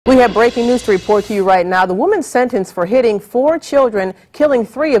We have breaking news to report to you right now. The woman sentenced for hitting 4 children, killing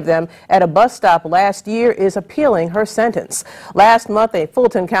 3 of them at a bus stop last year, is appealing her sentence. Last month, a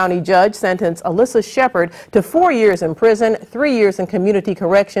Fulton County judge sentenced Alyssa Shepherd to 4 years in prison, 3 years in community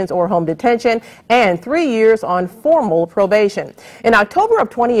corrections or home detention, and 3 years on formal probation. In October of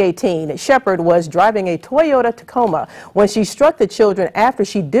 2018, Shepherd was driving a Toyota Tacoma when she struck the children after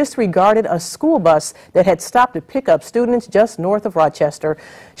she disregarded a school bus that had stopped to pick up students just north of Rochester.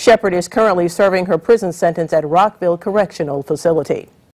 Shepherd is currently serving her prison sentence at Rockville Correctional Facility.